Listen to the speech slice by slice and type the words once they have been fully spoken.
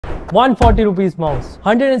140 rupees mouse,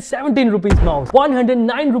 117 rupees mouse,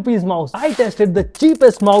 109 rupees mouse. I tested the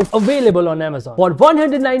cheapest mouse available on Amazon. For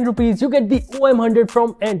 109 rupees, you get the OM100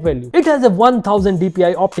 from Ant Value. It has a 1000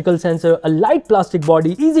 dpi optical sensor, a light plastic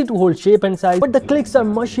body, easy to hold shape and size, but the clicks are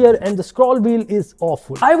mushier and the scroll wheel is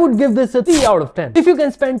awful. I would give this a 3 out of 10. If you can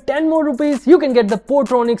spend 10 more rupees, you can get the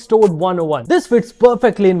Portronics Toad 101. This fits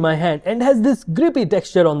perfectly in my hand and has this grippy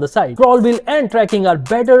texture on the side. Scroll wheel and tracking are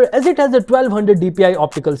better as it has a 1200 dpi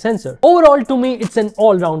optical sensor. Overall, to me, it's an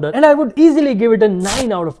all-rounder and I would easily give it a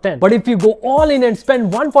 9 out of 10. But if you go all in and spend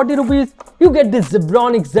 140 rupees, you get this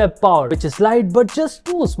Zebronic Zeb Power, which is light but just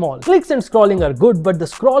too small. Clicks and scrolling are good, but the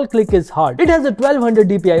scroll click is hard. It has a 1200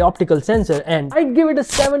 dpi optical sensor and I'd give it a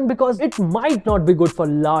 7 because it might not be good for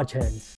large hands.